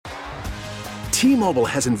T-Mobile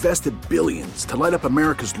has invested billions to light up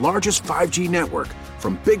America's largest 5G network,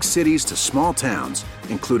 from big cities to small towns,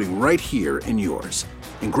 including right here in yours.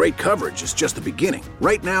 And great coverage is just the beginning.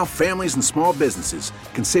 Right now, families and small businesses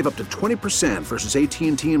can save up to 20% versus AT&T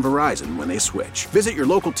and Verizon when they switch. Visit your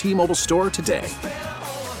local T-Mobile store today.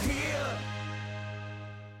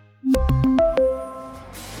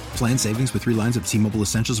 Plan savings with 3 lines of T-Mobile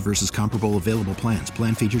Essentials versus comparable available plans.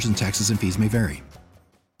 Plan features and taxes and fees may vary.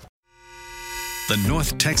 The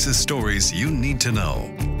North Texas stories you need to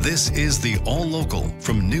know. This is the All Local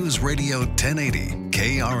from News Radio 1080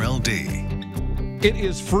 KRLD. It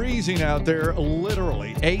is freezing out there,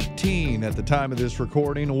 literally 18 at the time of this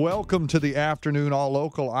recording. Welcome to the afternoon All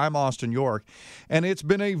Local. I'm Austin York, and it's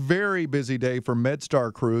been a very busy day for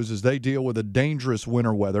MedStar crews as they deal with a dangerous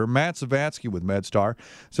winter weather. Matt Zavatsky with MedStar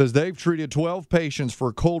says they've treated 12 patients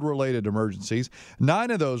for cold-related emergencies.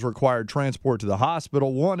 9 of those required transport to the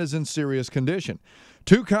hospital. 1 is in serious condition.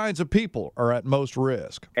 2 kinds of people are at most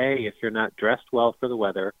risk. A, if you're not dressed well for the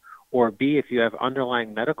weather, or B, if you have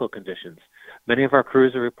underlying medical conditions. Many of our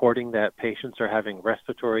crews are reporting that patients are having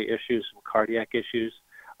respiratory issues and cardiac issues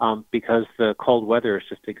because the cold weather is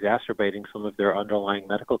just exacerbating some of their underlying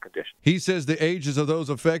medical conditions. He says the ages of those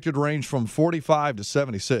affected range from 45 to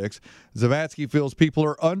 76. Zavatsky feels people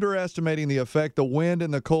are underestimating the effect the wind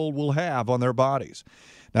and the cold will have on their bodies.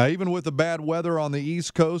 Now, even with the bad weather on the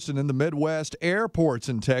East Coast and in the Midwest, airports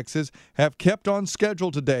in Texas have kept on schedule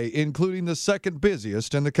today, including the second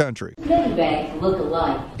busiest in the country. Many bags look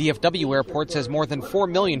alike. DFW Airport says more than 4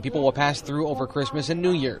 million people will pass through over Christmas and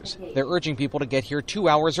New Year's. They're urging people to get here 2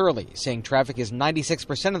 hours early, saying traffic is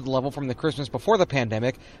 96% of the level from the Christmas before the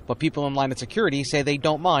pandemic, but people in line at security say they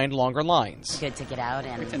don't mind longer lines. Good to get out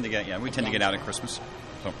and we tend to get out at Christmas.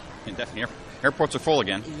 So definitely airports are full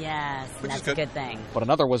again. Yes, that's a good thing. But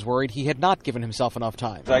another was worried he had not given himself enough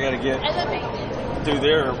time. I got to get through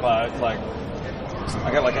there by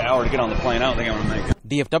I got like an hour to get on the plane. I don't think I'm going to make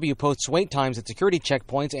it. DFW posts wait times at security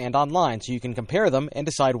checkpoints and online so you can compare them and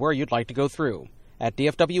decide where you'd like to go through. At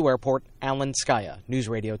DFW Airport, Alan Skaya, News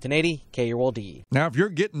Radio 1080 KRLD. Now, if you're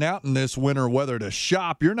getting out in this winter weather to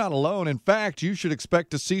shop, you're not alone. In fact, you should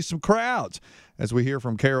expect to see some crowds, as we hear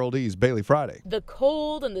from KRLD's Bailey Friday. The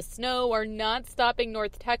cold and the snow are not stopping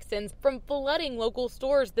North Texans from flooding local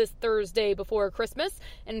stores this Thursday before Christmas.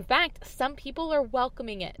 In fact, some people are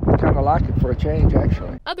welcoming it. I kind of like it for a change,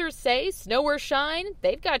 actually. Others say, snow or shine,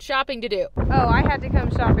 they've got shopping to do. Oh, I had to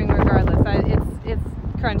come shopping regardless. It's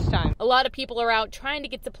crunch time. A lot of people are out trying to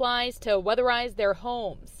get supplies to weatherize their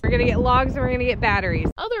homes. We're going to get logs and we're going to get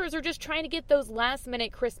batteries. Others are just trying to get those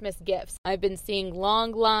last-minute Christmas gifts. I've been seeing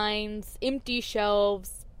long lines, empty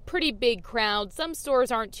shelves, pretty big crowds. Some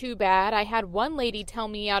stores aren't too bad. I had one lady tell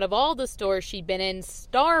me out of all the stores she'd been in,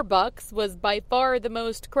 Starbucks was by far the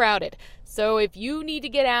most crowded. So if you need to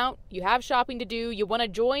get out, you have shopping to do, you want to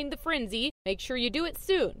join the frenzy, make sure you do it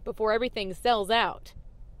soon before everything sells out.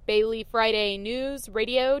 Bailey Friday, News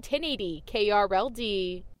Radio 1080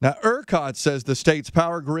 KRLD. Now, ERCOT says the state's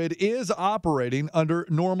power grid is operating under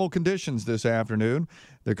normal conditions this afternoon.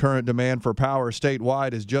 The current demand for power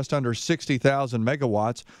statewide is just under 60,000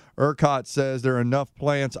 megawatts. ERCOT says there are enough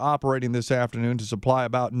plants operating this afternoon to supply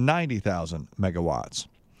about 90,000 megawatts.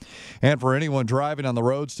 And for anyone driving on the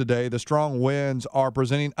roads today, the strong winds are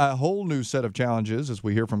presenting a whole new set of challenges, as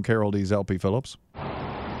we hear from KRLD's LP Phillips.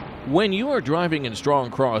 When you are driving in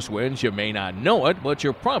strong crosswinds, you may not know it, but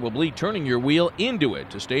you're probably turning your wheel into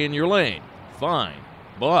it to stay in your lane. Fine.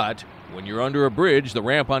 But when you're under a bridge, the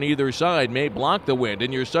ramp on either side may block the wind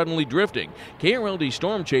and you're suddenly drifting. KRLD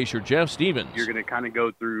storm chaser Jeff Stevens. You're going to kind of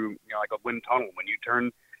go through, like a wind tunnel. When you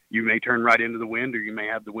turn, you may turn right into the wind, or you may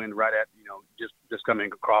have the wind right at, just coming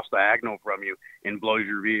across diagonal from you and blows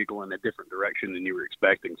your vehicle in a different direction than you were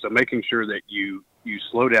expecting. So making sure that you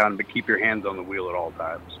slow down but keep your hands on the wheel at all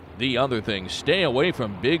times. The other thing, stay away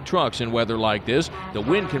from big trucks in weather like this. The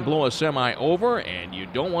wind can blow a semi over, and you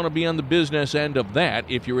don't want to be on the business end of that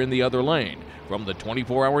if you're in the other lane. From the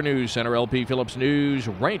 24-hour News Center, LP Phillips News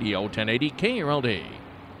Radio 1080 KRLD.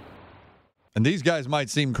 And these guys might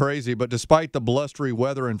seem crazy, but despite the blustery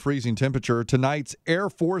weather and freezing temperature, tonight's Air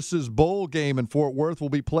Force's bowl game in Fort Worth will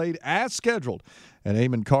be played as scheduled at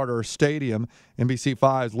Amon Carter Stadium.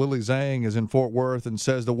 NBC5's Lily Zhang is in Fort Worth and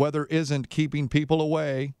says the weather isn't keeping people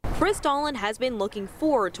away. Chris Dolan has been looking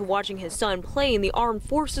forward to watching his son play in the Armed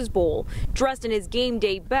Forces Bowl. Dressed in his game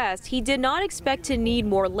day best, he did not expect to need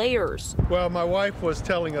more layers. Well, my wife was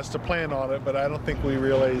telling us to plan on it, but I don't think we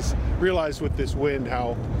realized with this wind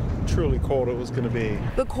how truly cold it was going to be.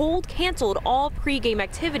 The cold canceled all pregame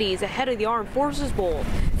activities ahead of the Armed Forces Bowl.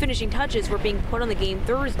 Finishing touches were being put on the game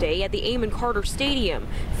Thursday at the Amon Carter Stadium.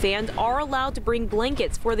 Fans are allowed to bring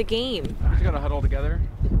blankets for the game. We're going to huddle together,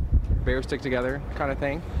 bears stick together kind of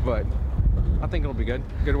thing, but I think it'll be good.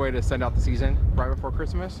 Good way to send out the season right before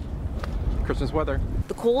Christmas weather.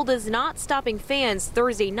 The cold is not stopping fans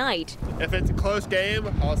Thursday night. If it's a close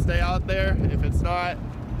game, I'll stay out there. If it's not,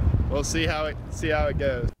 we'll see how it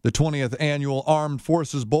goes. The 20th Annual Armed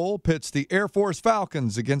Forces Bowl pits the Air Force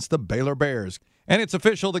Falcons against the Baylor Bears. And it's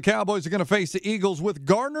official, the Cowboys are going to face the Eagles with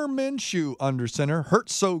Gardner Minshew under center.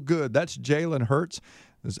 Hurts so good. That's Jalen Hurts,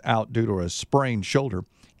 is out due to a sprained shoulder.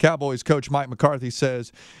 Cowboys coach Mike McCarthy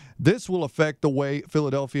says this will affect the way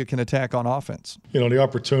Philadelphia can attack on offense. The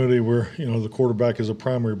opportunity where, the quarterback is a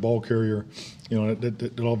primary ball carrier,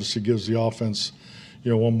 that obviously gives the offense,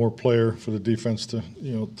 one more player for the defense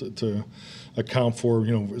to account for,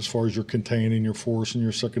 as far as your containing your force and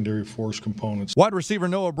your secondary force components. Wide receiver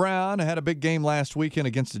Noah Brown had a big game last weekend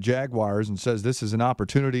against the Jaguars and says this is an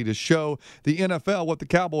opportunity to show the NFL what the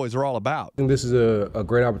Cowboys are all about. I think this is a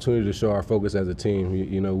great opportunity to show our focus as a team.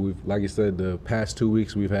 We've, like you said, the past 2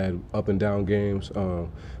 weeks we've had up and down games.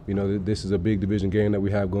 This is a big division game that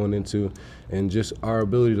we have going into, and just our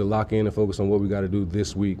ability to lock in and focus on what we got to do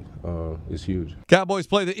this week is huge. Cowboys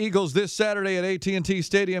play the Eagles this Saturday at AT&T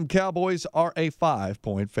Stadium. Cowboys are a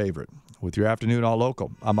 5-point favorite. With your Afternoon All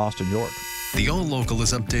Local, I'm Austin York. The All Local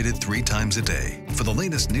is updated 3 times a day. For the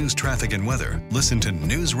latest news, traffic, and weather, listen to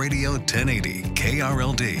News Radio 1080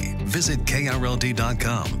 KRLD. Visit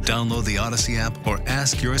KRLD.com, download the Odyssey app, or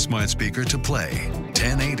ask your smart speaker to play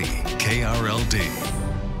 1080 KRLD.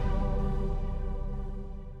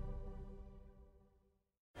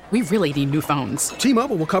 We really need new phones.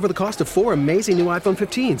 T-Mobile will cover the cost of 4 amazing new iPhone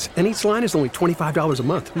 15s, and each line is only $25 a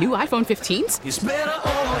month. New iPhone 15s? It's better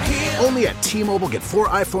over here. Only at T-Mobile, get 4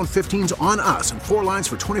 iPhone 15s on us and 4 lines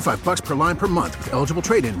for $25 per line per month with eligible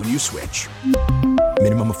trade-in when you switch.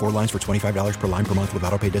 Minimum of 4 lines for $25 per line per month with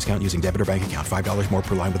autopay discount using debit or bank account. $5 more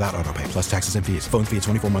per line without autopay, plus taxes and fees. Phone fee at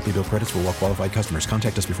 24 monthly bill credits for well-qualified customers.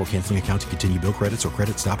 Contact us before canceling account to continue bill credits or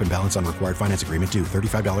credit stop and balance on required finance agreement due.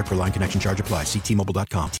 $35 per line connection charge applies. See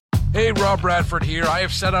T-Mobile.com. Hey, Rob Bradford here. I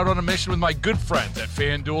have set out on a mission with my good friends at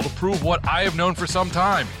FanDuel to prove what I have known for some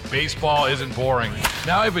time. Baseball isn't boring.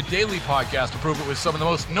 Now I have a daily podcast to prove it with some of the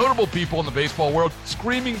most notable people in the baseball world,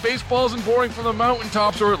 screaming baseball isn't boring from the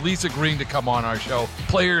mountaintops, or at least agreeing to come on our show.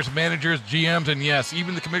 Players, managers, GMs, and yes,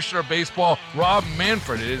 even the commissioner of baseball, Rob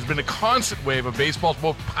Manfred. It has been a constant wave of baseball's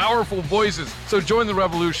most powerful voices. So join the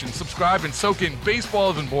revolution. Subscribe and soak in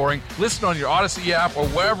Baseball Isn't Boring. Listen on your Odyssey app or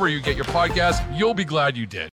wherever you get your podcasts. You'll be glad you did.